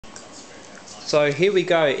So here we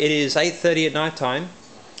go. It is 8:30 at night time,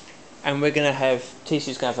 and we're gonna have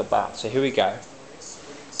Tissie's gonna have a bath. So here we go.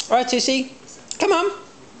 All right, Tissie, come on.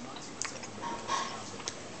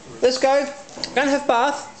 Let's go. Go and have a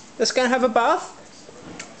bath. Let's go and have a bath.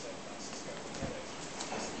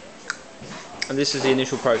 And this is the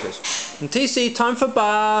initial process. And Tissie, time for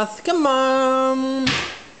bath. Come on.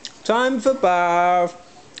 Time for bath.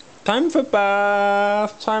 Time for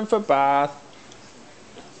bath. Time for bath.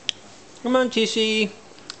 Come on, Tissie.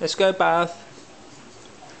 Let's go bath.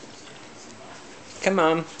 Come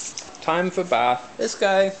on. Time for bath. Let's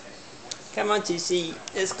go. Come on, Tissie.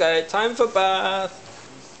 Let's go. Time for bath.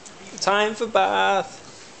 Time for bath.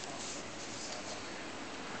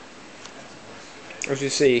 As you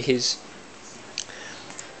see, he's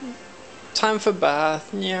time for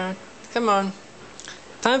bath. Yeah. Come on.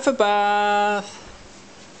 Time for bath.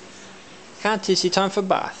 Come on, Tissie. Time for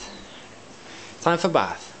bath. Time for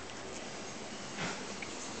bath.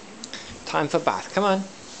 Time for bath. Come on.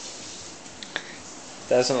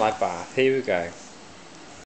 Doesn't like bath. Here we go.